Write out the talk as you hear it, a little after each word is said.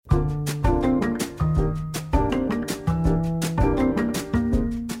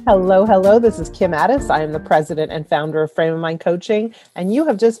Hello, hello. This is Kim Addis. I am the president and founder of Frame of Mind Coaching, and you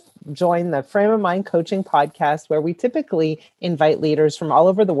have just joined the Frame of Mind Coaching podcast, where we typically invite leaders from all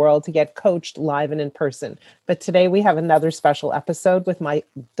over the world to get coached live and in person. But today we have another special episode with my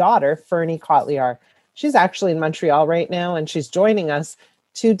daughter, Ferne. She's actually in Montreal right now, and she's joining us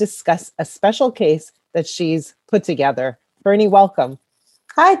to discuss a special case that she's put together. Ferne, welcome.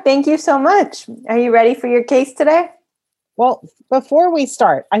 Hi, thank you so much. Are you ready for your case today? Well, before we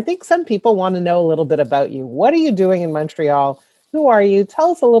start, I think some people want to know a little bit about you. What are you doing in Montreal? Who are you?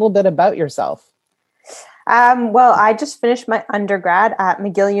 Tell us a little bit about yourself. Well, I just finished my undergrad at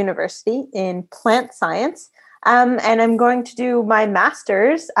McGill University in plant science, and I'm going to do my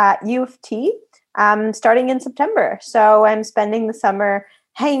master's at U of T starting in September. So I'm spending the summer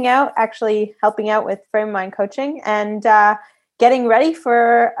hanging out, actually helping out with Frame of Mind Coaching and getting ready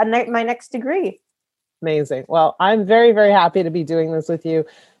for my next degree. Amazing. Well, I'm very, very happy to be doing this with you.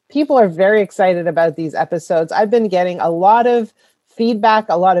 People are very excited about these episodes. I've been getting a lot of feedback,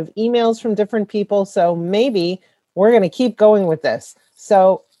 a lot of emails from different people. So maybe we're going to keep going with this.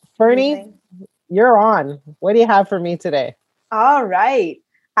 So Ferne, you're on. What do you have for me today? All right.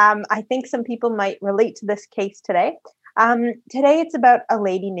 I think some people might relate to this case today. Today it's about a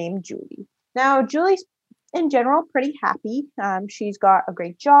lady named Julie. Now, Julie's in general pretty happy. She's got a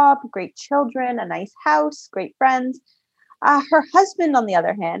great job, great children, a nice house, great friends. Her husband, on the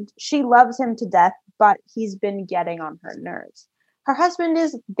other hand, she loves him to death, but he's been getting on her nerves. Her husband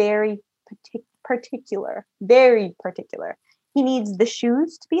is very particular. He needs the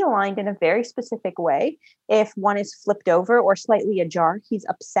shoes to be aligned in a very specific way. If one is flipped over or slightly ajar, he's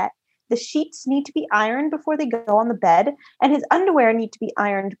upset. The sheets need to be ironed before they go on the bed, and his underwear need to be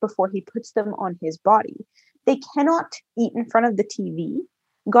ironed before he puts them on his body. They cannot eat in front of the TV.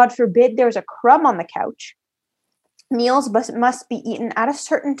 God forbid there's a crumb on the couch. Meals must be eaten at a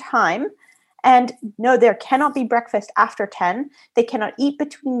certain time. And no, there cannot be breakfast after 10. They cannot eat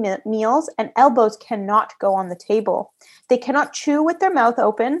between meals, and elbows cannot go on the table. They cannot chew with their mouth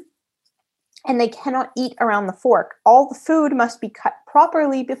open, and they cannot eat around the fork. All the food must be cut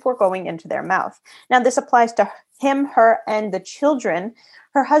properly before going into their mouth. Now, this applies to him, her, and the children.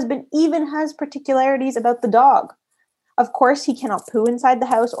 Her husband even has particularities about the dog. Of course, he cannot poo inside the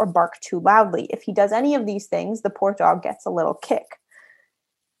house or bark too loudly. If he does any of these things, the poor dog gets a little kick.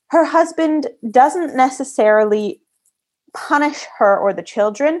 Her husband doesn't necessarily punish her or the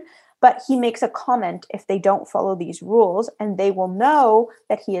children, but he makes a comment if they don't follow these rules, and they will know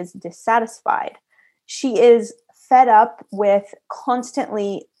that he is dissatisfied. She is fed up with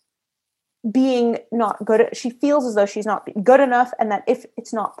constantly being not good. She feels as though she's not good enough, and that if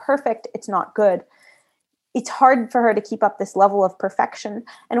it's not perfect, it's not good. It's hard for her to keep up this level of perfection.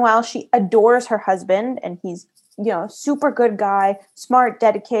 And while she adores her husband, and he's, super good guy, smart,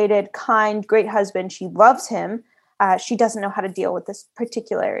 dedicated, kind, great husband, she loves him, she doesn't know how to deal with this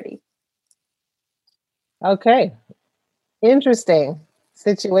particularity. Okay. Interesting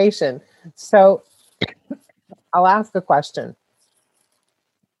situation. So I'll ask a question.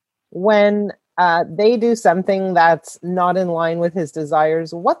 When they do something that's not in line with his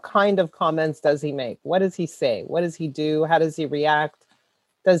desires, what kind of comments does he make? What does he say? What does he do? How does he react?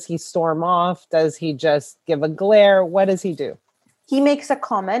 Does he storm off? Does he just give a glare? What does he do? He makes a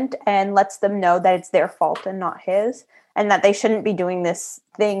comment and lets them know that it's their fault and not his, and that they shouldn't be doing this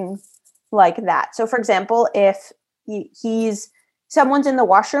thing like that. So, for example, if someone's in the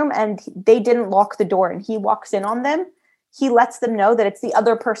washroom and they didn't lock the door and he walks in on them, he lets them know that it's the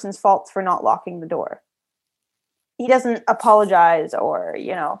other person's fault for not locking the door. He doesn't apologize or,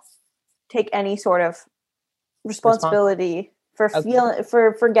 take any sort of responsibility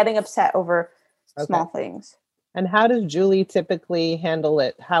for getting upset over small things. And how does Julie typically handle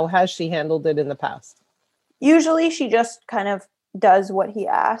it? How has she handled it in the past? Usually she just kind of does what he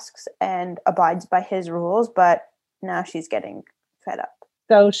asks and abides by his rules, but now she's getting fed up.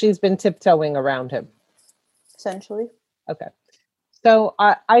 So she's been tiptoeing around him. Essentially. Okay. So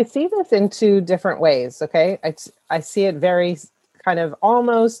I see this in two different ways, okay? I see it very kind of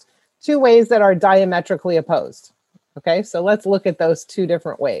almost two ways that are diametrically opposed, okay? So let's look at those two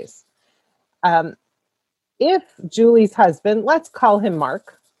different ways. If Julie's husband, let's call him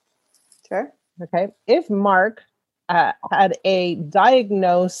Mark. Sure. Okay. If Mark had a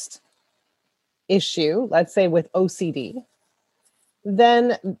diagnosed issue, let's say with OCD,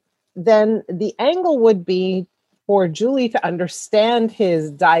 then the angle would be for Julie to understand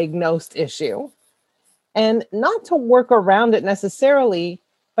his diagnosed issue and not to work around it necessarily,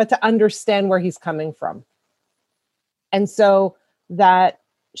 but to understand where he's coming from. And so that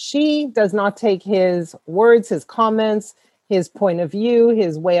she does not take his words, his comments, his point of view,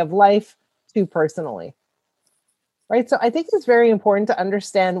 his way of life too personally. Right? So I think it's very important to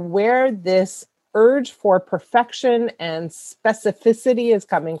understand where this urge for perfection and specificity is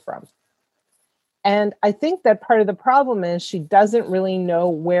coming from. And I think that part of the problem is she doesn't really know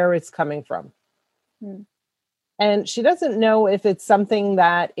where it's coming from. Hmm. And she doesn't know if it's something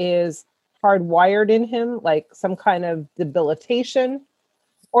that is hardwired in him, like some kind of debilitation,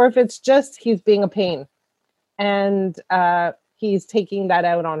 or if it's just he's being a pain and he's taking that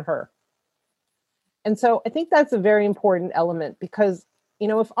out on her. And so I think that's a very important element because,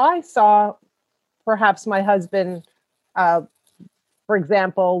 if I saw perhaps my husband, for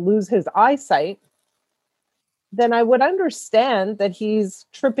example, lose his eyesight, then I would understand that he's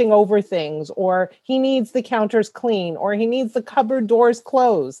tripping over things, or he needs the counters clean, or he needs the cupboard doors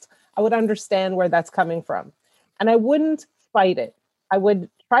closed. I would understand where that's coming from. And I wouldn't fight it. I would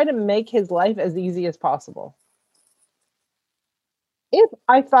try to make his life as easy as possible. If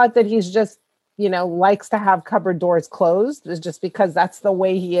I thought that he's just, likes to have cupboard doors closed, just because that's the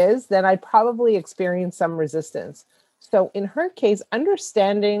way he is, then I'd probably experience some resistance. So in her case,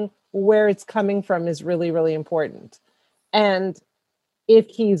 understanding where it's coming from is really, really important. And if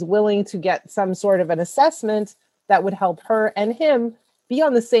he's willing to get some sort of an assessment, that would help her and him be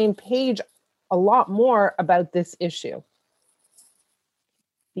on the same page a lot more about this issue.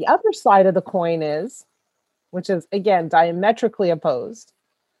 The other side of the coin is, which is again diametrically opposed,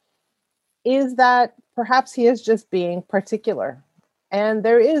 is that perhaps he is just being particular and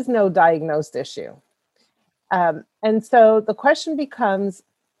there is no diagnosed issue. And so the question becomes,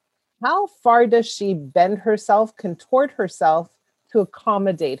 how far does she bend herself, contort herself to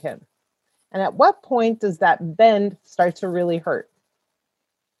accommodate him? And at what point does that bend start to really hurt?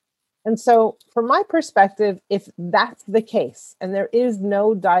 And so from my perspective, if that's the case and there is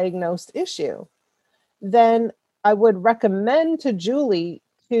no diagnosed issue, then I would recommend to Julie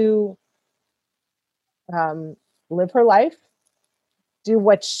to live her life, do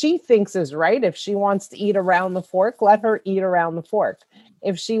what she thinks is right. If she wants to eat around the fork, let her eat around the fork.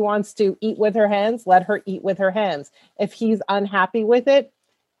 If she wants to eat with her hands, let her eat with her hands. If he's unhappy with it,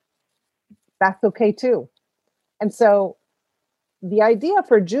 that's okay too. And so the idea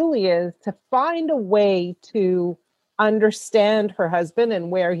for Julie is to find a way to understand her husband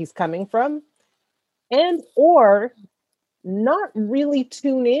and where he's coming from, and or not really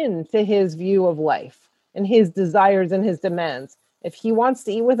tune in to his view of life and his desires and his demands. If he wants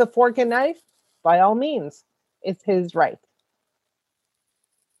to eat with a fork and knife, by all means, it's his right.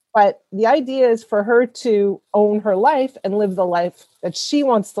 But the idea is for her to own her life and live the life that she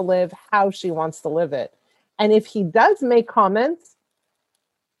wants to live, how she wants to live it. And if he does make comments,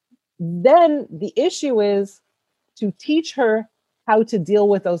 then the issue is to teach her how to deal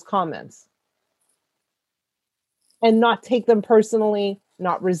with those comments and not take them personally,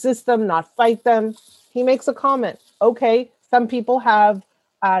 not resist them, not fight them. He makes a comment. Okay, some people have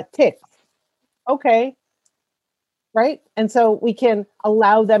tics. Okay, right? And so we can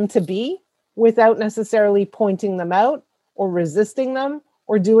allow them to be without necessarily pointing them out or resisting them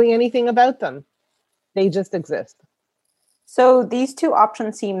or doing anything about them. They just exist. So these two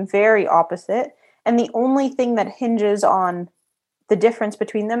options seem very opposite. And the only thing that hinges on the difference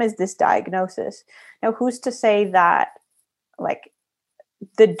between them is this diagnosis. Now, who's to say that, like,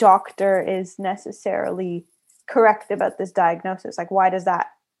 the doctor is necessarily correct about this diagnosis? Like, why does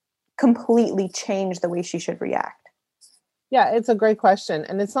that completely change the way she should react? Yeah, it's a great question.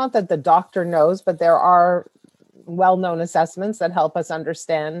 And it's not that the doctor knows, but there are well-known assessments that help us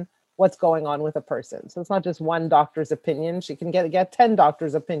understand what's going on with a person. So it's not just one doctor's opinion. She can get 10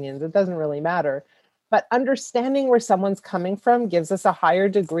 doctors' opinions. It doesn't really matter. But understanding where someone's coming from gives us a higher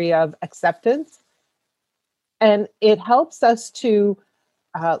degree of acceptance. And it helps us to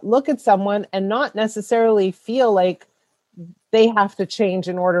look at someone and not necessarily feel like they have to change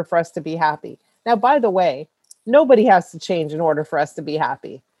in order for us to be happy. Now, by the way, nobody has to change in order for us to be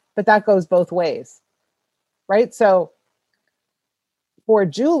happy, but that goes both ways, right? So for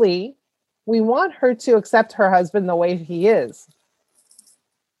Julie, we want her to accept her husband the way he is.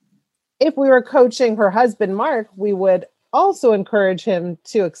 If we were coaching her husband, Mark, we would also encourage him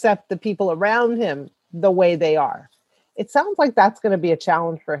to accept the people around him the way they are. It sounds like that's going to be a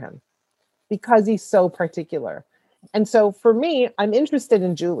challenge for him because he's so particular. And so for me, I'm interested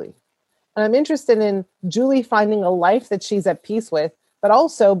in Julie. And I'm interested in Julie finding a life that she's at peace with, but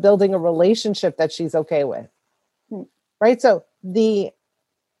also building a relationship that she's okay with. Right? So the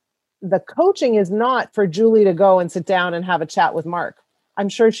coaching is not for Julie to go and sit down and have a chat with Mark. I'm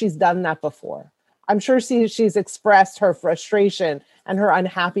sure she's done that before. I'm sure she's expressed her frustration and her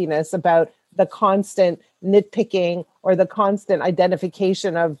unhappiness about the constant nitpicking or the constant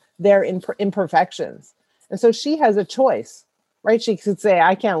identification of their imperfections. And so she has a choice, right? She could say,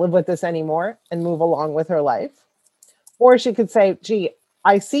 I can't live with this anymore and move along with her life. Or she could say, gee,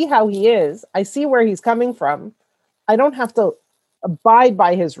 I see how he is. I see where he's coming from. I don't have to abide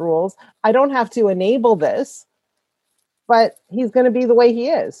by his rules. I don't have to enable this, but he's going to be the way he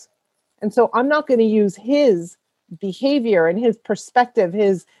is. And so I'm not going to use his behavior and his perspective,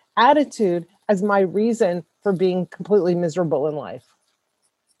 his attitude as my reason for being completely miserable in life.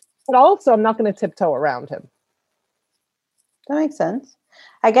 But also, I'm not going to tiptoe around him. That makes sense.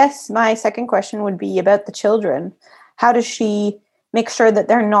 I guess my second question would be about the children. How does she make sure that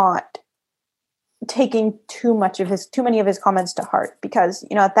they're not taking too many of his comments to heart? Because,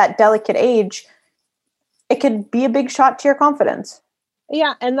 at that delicate age, it could be a big shot to your confidence.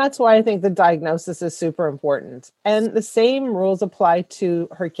 Yeah, and that's why I think the diagnosis is super important. And the same rules apply to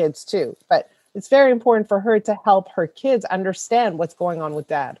her kids too. But it's very important for her to help her kids understand what's going on with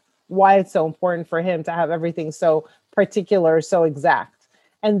dad, why it's so important for him to have everything so particular, so exact.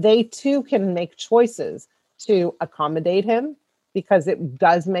 And they too can make choices to accommodate him because it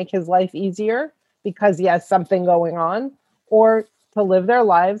does make his life easier, because he has something going on, or to live their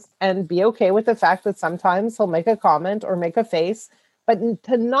lives and be okay with the fact that sometimes he'll make a comment or make a face, but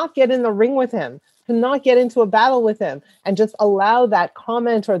to not get in the ring with him, to not get into a battle with him, and just allow that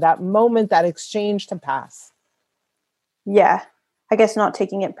comment or that moment, that exchange to pass. Yeah, I guess not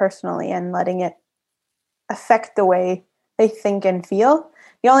taking it personally and letting it affect the way they think and feel.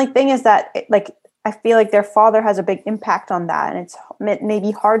 The only thing is that, I feel like their father has a big impact on that, and it may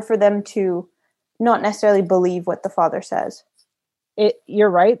be hard for them to not necessarily believe what the father says.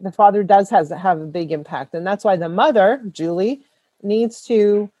 You're right. The father does have a big impact. And that's why the mother, Julie, needs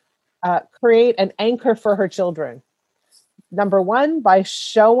to create an anchor for her children. Number one, by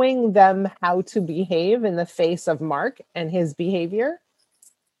showing them how to behave in the face of Mark and his behavior,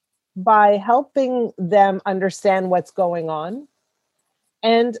 by helping them understand what's going on,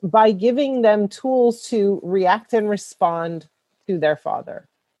 and by giving them tools to react and respond to their father.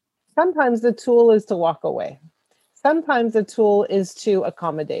 Sometimes the tool is to walk away. Sometimes the tool is to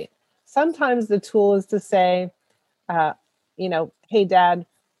accommodate. Sometimes the tool is to say, hey, Dad,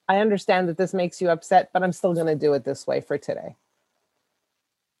 I understand that this makes you upset, but I'm still going to do it this way for today.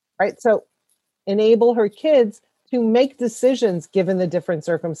 Right? So enable her kids to make decisions given the different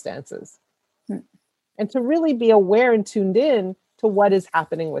circumstances, and to really be aware and tuned in to what is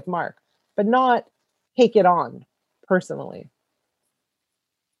happening with Mark, but not take it on personally.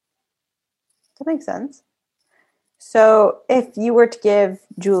 That makes sense. So if you were to give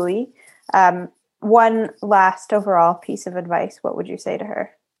Julie one last overall piece of advice, what would you say to her?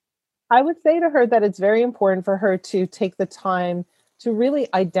 I would say to her that it's very important for her to take the time to really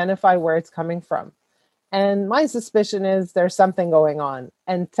identify where it's coming from. And my suspicion is there's something going on,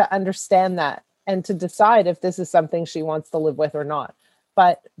 and to understand that and to decide if this is something she wants to live with or not.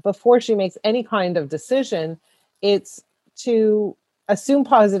 But before she makes any kind of decision, it's to assume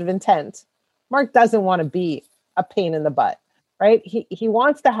positive intent. Mark doesn't want to be a pain in the butt, right? He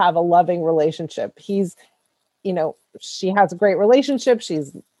wants to have a loving relationship. She has a great relationship. She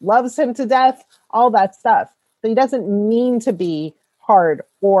loves him to death, all that stuff. So he doesn't mean to be hard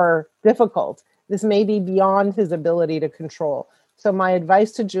or difficult. This may be beyond his ability to control. So my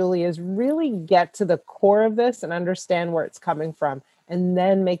advice to Julie is really get to the core of this and understand where it's coming from, and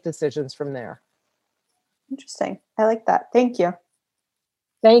then make decisions from there. Interesting. I like that. Thank you.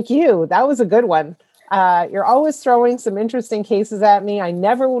 Thank you. That was a good one. You're always throwing some interesting cases at me. I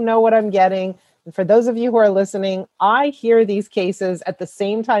never know what I'm getting. And for those of you who are listening, I hear these cases at the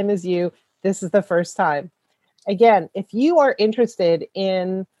same time as you. This is the first time. Again, if you are interested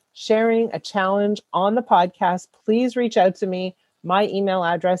in sharing a challenge on the podcast, please reach out to me. My email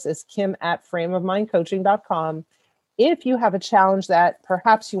address is kim@frameofmindcoaching.com. If you have a challenge that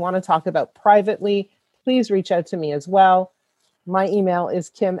perhaps you want to talk about privately, please reach out to me as well. My email is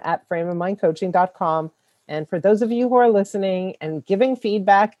kim@frameofmindcoaching.com. And for those of you who are listening and giving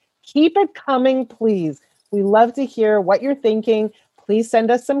feedback, keep it coming, please. We love to hear what you're thinking. Please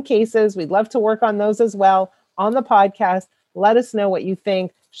send us some cases. We'd love to work on those as well on the podcast. Let us know what you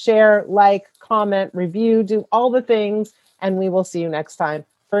think. Share, like, comment, review, do all the things, and we will see you next time.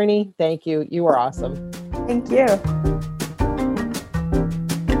 Ferne, thank you. You are awesome. Thank you.